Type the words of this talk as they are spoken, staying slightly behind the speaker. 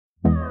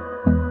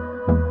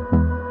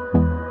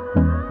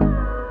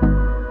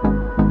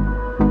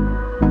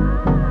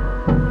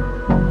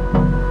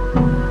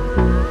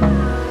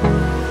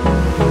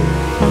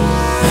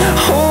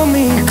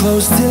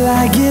close till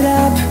I get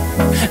up.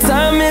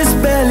 Time is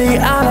barely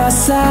on our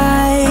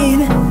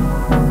side.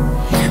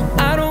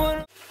 I don't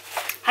wanna...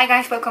 Hi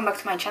guys, welcome back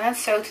to my channel.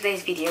 So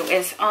today's video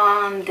is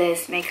on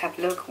this makeup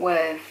look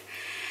with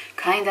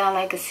kinda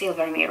like a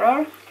silver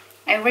mirror.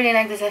 I really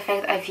like this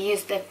effect. I've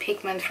used the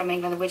pigment from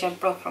England, which I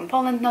brought from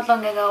Poland not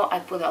long ago. I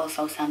put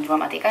also some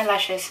dramatic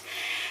eyelashes,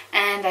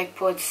 and I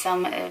put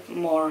some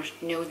more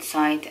nude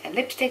side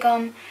lipstick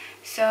on.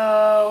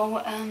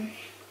 So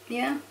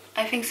yeah,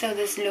 I think so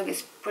this look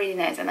is pretty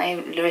nice, and I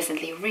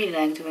recently really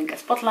like doing a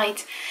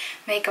spotlight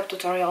makeup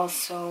tutorial.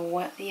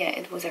 So yeah,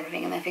 it was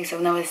everything, and I think so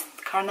now it's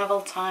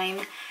carnival time,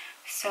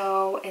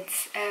 so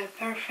it's a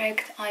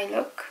perfect eye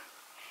look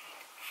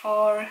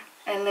for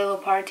a little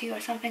party or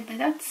something like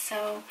that.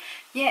 So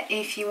yeah,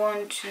 if you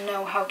want to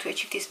know how to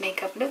achieve this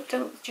makeup look,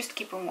 just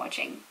keep on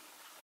watching.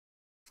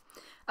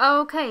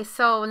 Okay,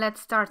 so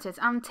let's start it.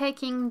 I'm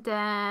taking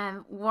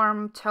the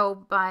Warm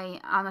Taupe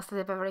by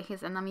Anastasia Beverly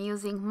Hills, and I'm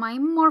using my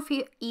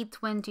Morphe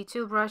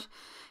E22 brush.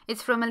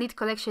 It's from Elite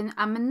Collection.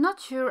 I'm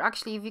not sure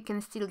actually if you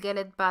can still get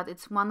it, but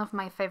it's one of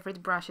my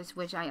favorite brushes,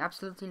 which I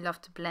absolutely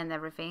love to blend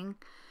everything.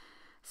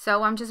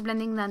 So I'm just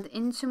blending that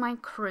into my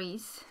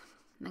crease,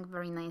 like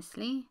very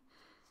nicely.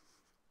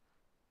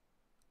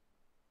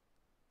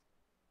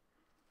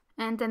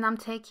 And then I'm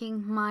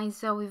taking my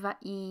Zoeva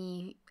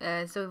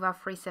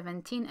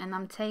 317, and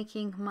I'm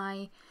taking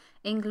my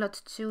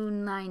Inglot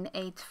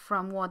 298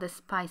 from What a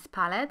Spice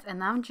palette,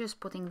 and I'm just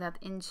putting that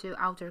into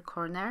outer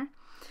corner.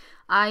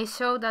 I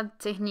showed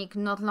that technique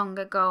not long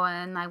ago,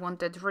 and I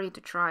wanted really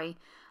to try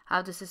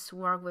how does this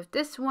work with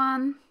this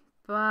one,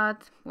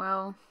 but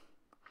well,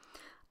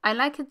 I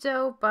like it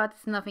though, but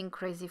it's nothing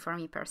crazy for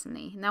me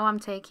personally. Now I'm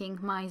taking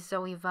my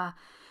Zoeva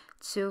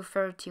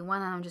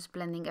 231 and I'm just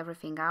blending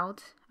everything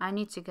out. I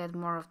need to get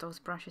more of those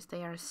brushes.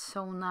 They are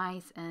so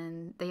nice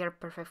and they are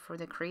perfect for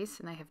the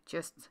crease, and I have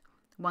just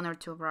one or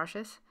two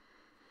brushes,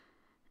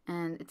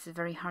 and it's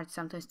very hard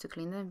sometimes to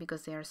clean them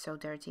because they are so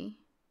dirty,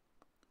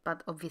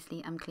 but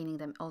obviously I'm cleaning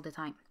them all the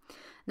time.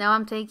 Now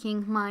I'm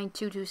taking my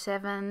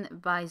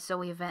 227 by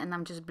Zoeva and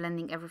I'm just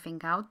blending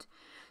everything out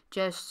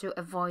just to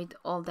avoid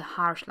all the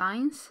harsh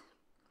lines.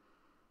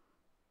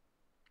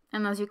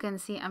 And as you can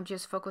see, I'm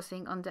just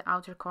focusing on the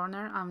outer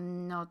corner.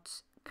 I'm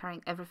not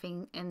carrying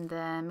everything in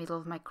the middle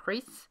of my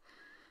crease.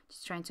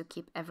 Just trying to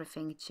keep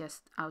everything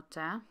just out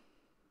there.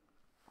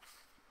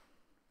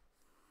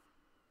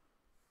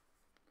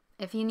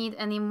 If you need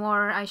any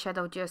more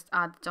eyeshadow, just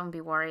add. Don't be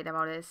worried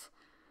about this.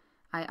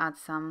 I add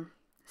some.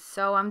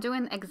 So I'm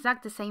doing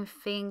exact the same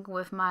thing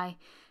with my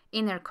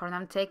inner corner.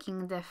 I'm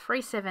taking the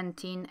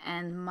 317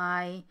 and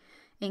my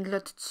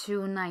Inglot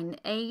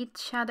 298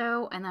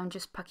 shadow, and I'm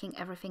just packing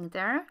everything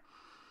there.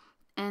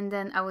 And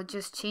then I will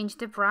just change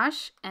the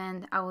brush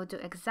and I will do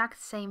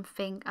exact same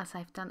thing as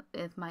I've done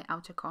with my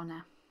outer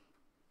corner.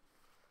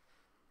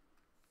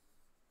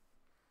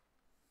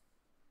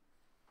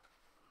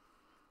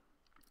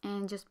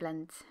 And just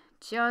blend,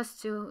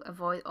 just to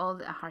avoid all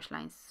the harsh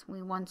lines.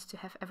 We want to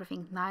have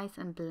everything nice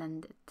and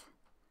blended.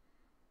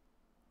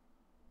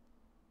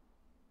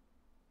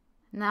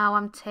 Now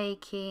I'm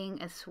taking,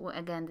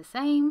 again, the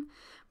same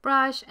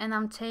brush, and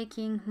I'm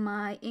taking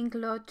my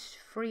Inglot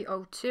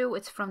 302.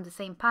 It's from the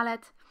same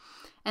palette,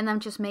 and I'm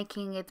just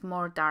making it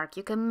more dark.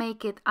 You can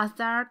make it as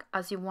dark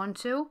as you want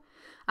to.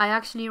 I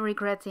actually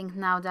regretting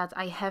now that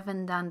I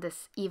haven't done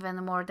this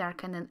even more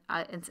dark, and then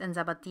it ends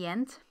up at the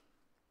end.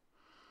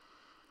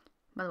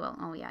 But well,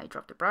 oh yeah, I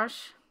dropped the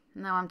brush.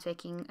 Now I'm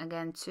taking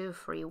again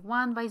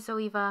 231 by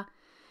Zoeva,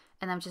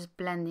 and I'm just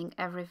blending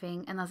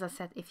everything. And as I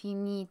said, if you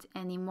need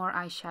any more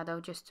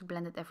eyeshadow just to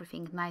blend it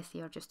everything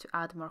nicely or just to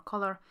add more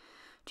color,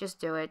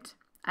 just do it.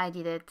 I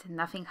did it,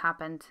 nothing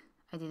happened,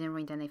 I didn't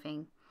read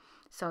anything.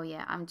 So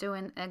yeah, I'm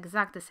doing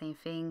exact the same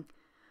thing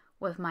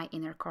with my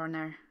inner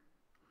corner.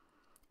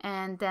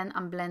 And then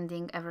I'm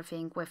blending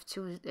everything with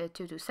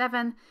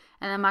 227,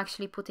 and I'm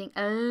actually putting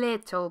a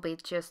little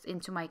bit just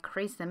into my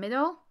crease, the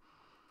middle.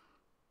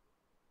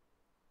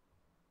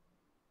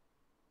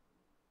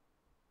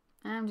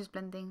 And I'm just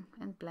blending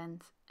and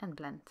blend and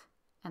blend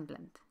and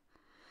blend.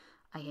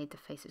 I hate the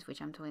faces which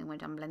I'm doing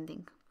when I'm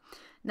blending.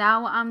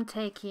 Now I'm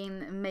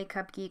taking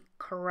Makeup Geek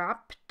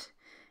Corrupt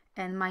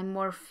and my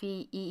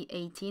Morphe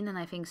E18, and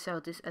I think so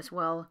this as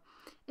well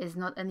is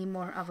not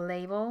anymore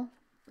available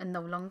and no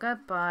longer,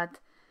 but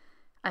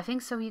I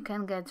think so you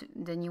can get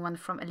the new one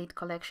from Elite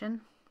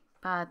Collection,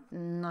 but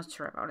not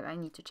sure about it. I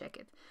need to check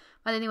it.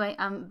 But anyway,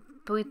 I'm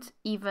put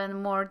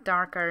even more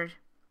darker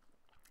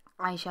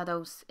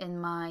eyeshadows in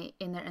my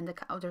inner and the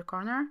outer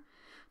corner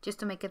just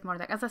to make it more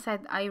dark. As I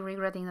said, I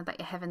regretting that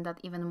I haven't done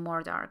even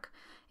more dark,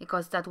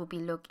 because that would be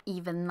look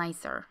even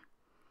nicer.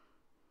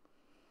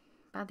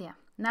 But yeah,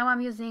 now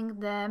I'm using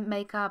the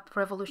Makeup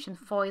Revolution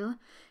foil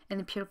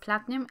in pure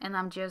platinum, and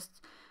I'm just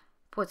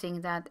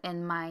putting that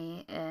in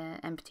my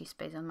empty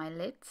space on my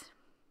lid,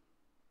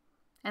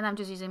 and I'm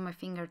just using my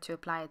finger to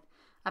apply it.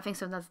 I think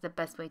so that's the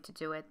best way to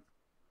do it.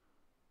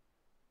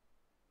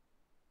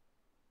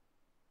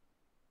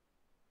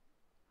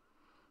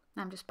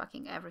 I'm just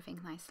packing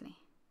everything nicely.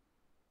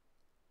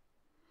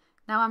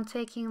 Now I'm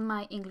taking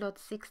my Inglot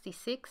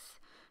 66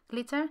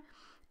 glitter,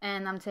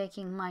 and I'm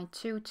taking my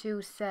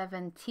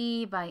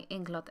 227T by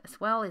Inglot as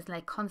well. It's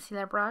like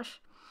concealer brush,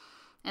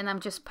 and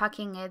I'm just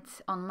packing it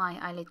on my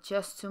eyelid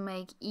just to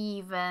make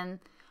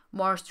even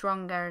more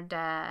stronger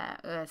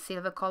the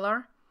silver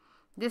color.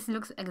 This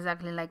looks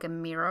exactly like a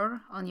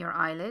mirror on your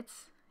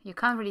eyelids. You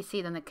can't really see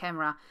it on the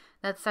camera.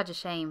 That's such a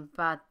shame,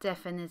 but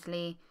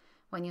definitely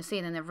when you see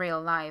it in the real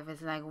life,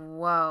 it's like,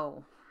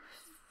 whoa,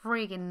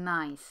 freaking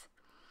nice.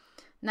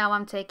 Now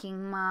I'm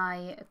taking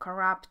my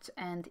Corrupt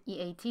and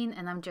E18,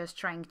 and I'm just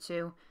trying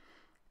to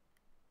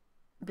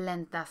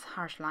blend that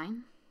harsh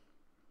line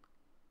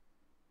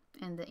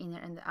in the inner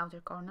and the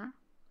outer corner.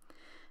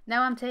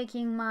 Now I'm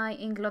taking my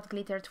Inglot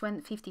Glitter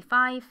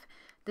 55,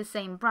 the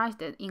same brush,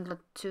 the Inglot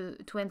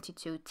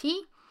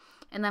 22T,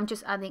 and I'm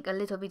just adding a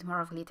little bit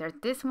more of glitter.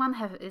 This one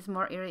is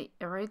more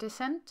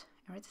iridescent,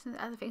 I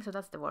think so,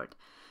 that's the word.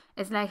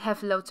 It's like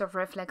have loads of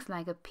reflex,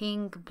 like a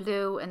pink,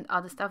 blue, and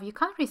other stuff. You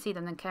can't really see it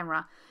on the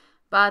camera,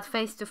 but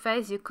face to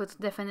face you could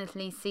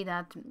definitely see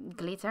that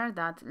glitter,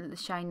 that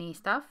shiny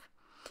stuff.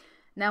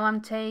 Now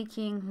I'm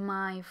taking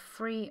my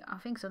I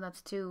think so,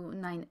 that's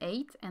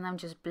 298, and I'm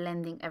just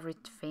blending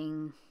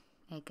everything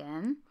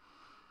again,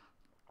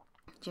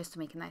 just to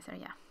make it nicer.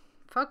 Yeah,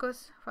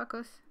 focus,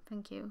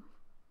 thank you.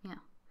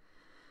 Yeah,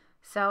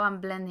 so I'm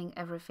blending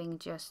everything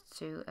just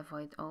to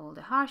avoid all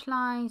the harsh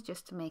lines,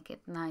 just to make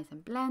it nice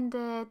and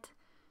blended,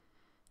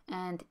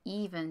 and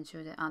even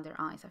to the under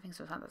eyes. I think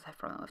so, sometimes I have a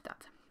problem with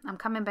that. I'm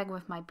coming back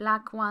with my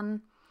black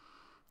one,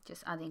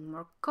 just adding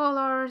more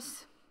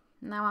colors.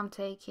 Now I'm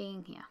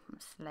taking,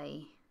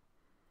 Slay.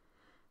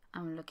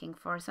 I'm looking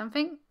for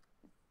something.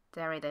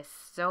 There it is,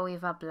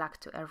 Zoeva Black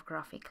to Earth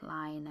Graphic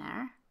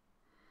Liner.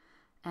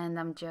 And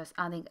I'm just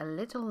adding a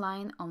little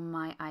line on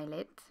my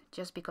eyelid,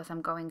 just because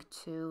I'm going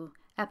to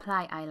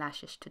apply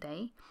eyelashes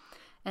today.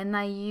 And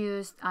I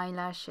used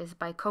eyelashes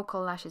by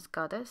Coco Lashes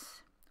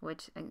Goddess,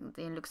 which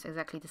it looks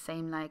exactly the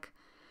same like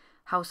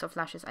House of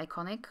Lashes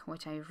Iconic,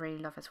 which I really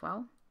love as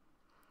well.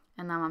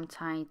 And now I'm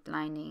tight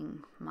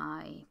lining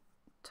my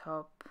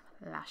top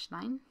lash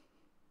line,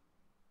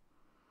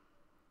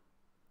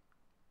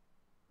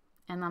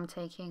 and I'm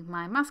taking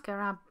my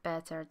mascara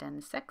Better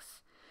Than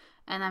Sex,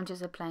 and I'm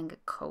just applying a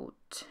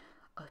coat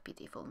of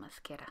beautiful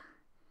mascara.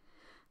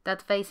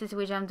 That faces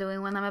which I'm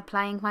doing when I'm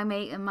applying my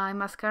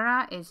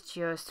mascara is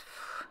just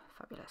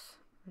fabulous,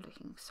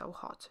 looking so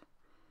hot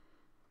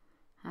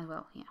as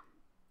well. Yeah,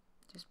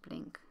 just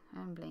blink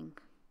and blink,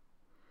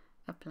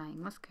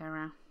 applying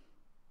mascara.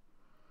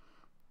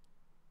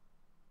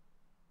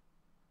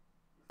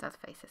 That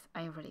faces,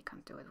 I really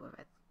can't do it with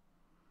it.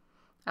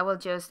 I will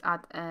just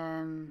add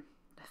the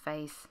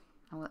face,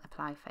 I will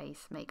apply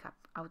face makeup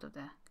out of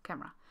the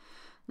camera.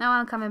 Now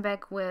I'm coming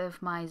back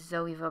with my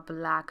Zoeva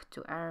Black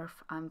to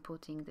Earth. I'm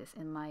putting this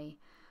in my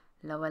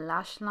lower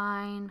lash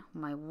line,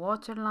 my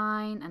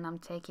waterline, and I'm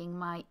taking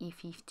my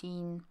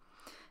E15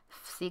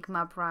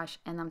 Sigma brush,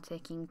 and I'm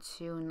taking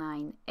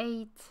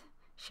 298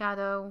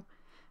 shadow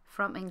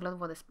from Inglot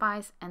Water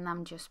Spice, and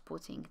I'm just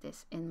putting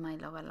this in my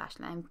lower lash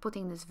line. I'm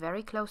putting this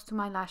very close to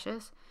my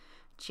lashes,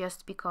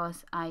 just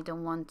because I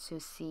don't want to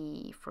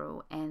see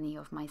through any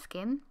of my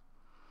skin,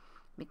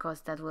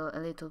 because that will a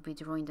little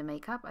bit ruin the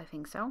makeup. I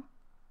think so.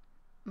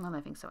 Not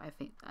I think so, I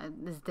think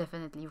it's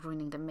definitely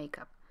ruining the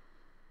makeup.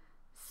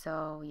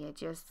 So yeah,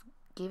 just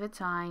give it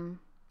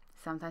time.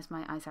 Sometimes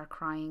my eyes are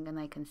crying, and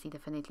I can see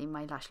definitely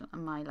my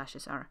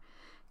lashes are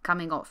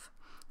coming off.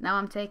 Now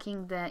I'm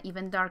taking the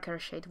even darker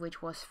shade,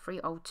 which was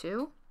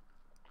 302,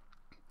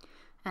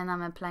 and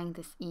I'm applying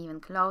this even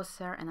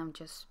closer, and I'm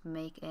just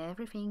make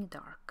everything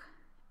dark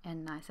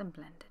and nice and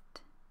blended.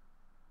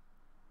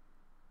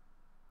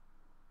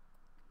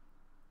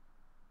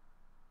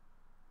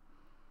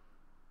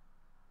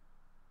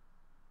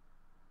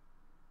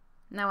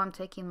 Now I'm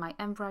taking my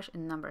M brush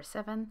in number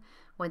 7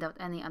 without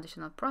any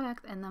additional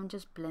product, and I'm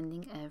just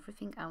blending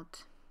everything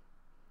out.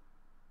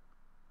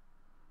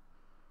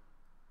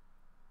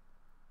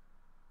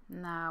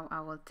 Now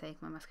I will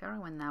take my mascara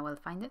when I will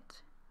find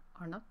it,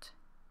 or not.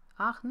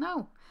 Ah,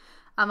 no!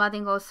 I'm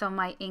adding also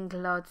my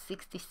Inglot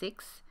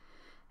 66,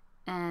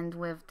 and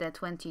with the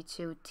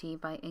 22T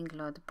by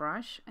Inglot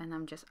brush, and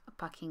I'm just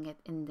packing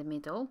it in the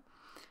middle,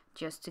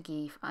 just to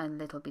give a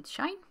little bit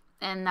shine.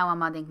 And now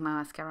I'm adding my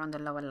mascara on the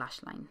lower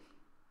lash line.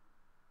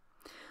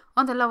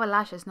 On the lower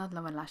lashes, not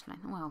lower lash line.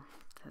 Well,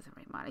 it doesn't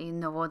really matter. You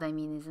know what I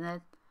mean, isn't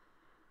it?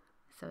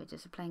 So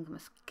just applying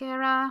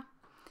mascara.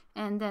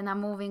 And then I'm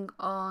moving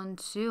on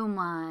to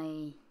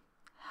my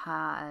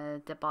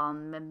The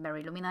Balm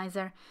Berry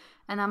Luminizer,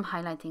 and I'm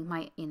highlighting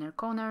my inner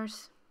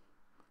corners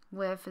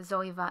with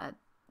Zoeva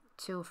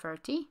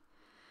 230.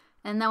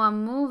 And now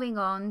I'm moving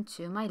on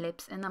to my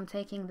lips, and I'm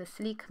taking the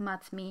Sleek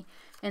Matte Me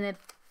in a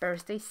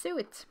birthday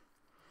suit.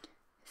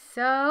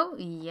 So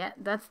yeah,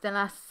 that's the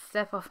last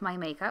step of my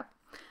makeup.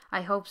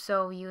 I hope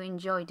so you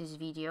enjoyed this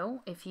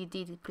video. If you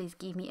did, please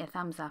give me a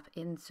thumbs up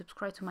and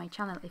subscribe to my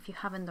channel if you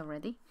haven't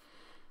already.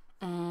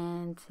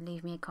 And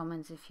leave me a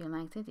comment if you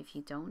liked it. If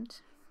you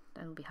don't,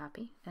 I will be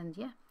happy. And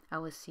yeah, I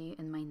will see you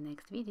in my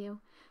next video.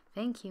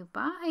 Thank you.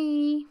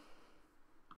 Bye.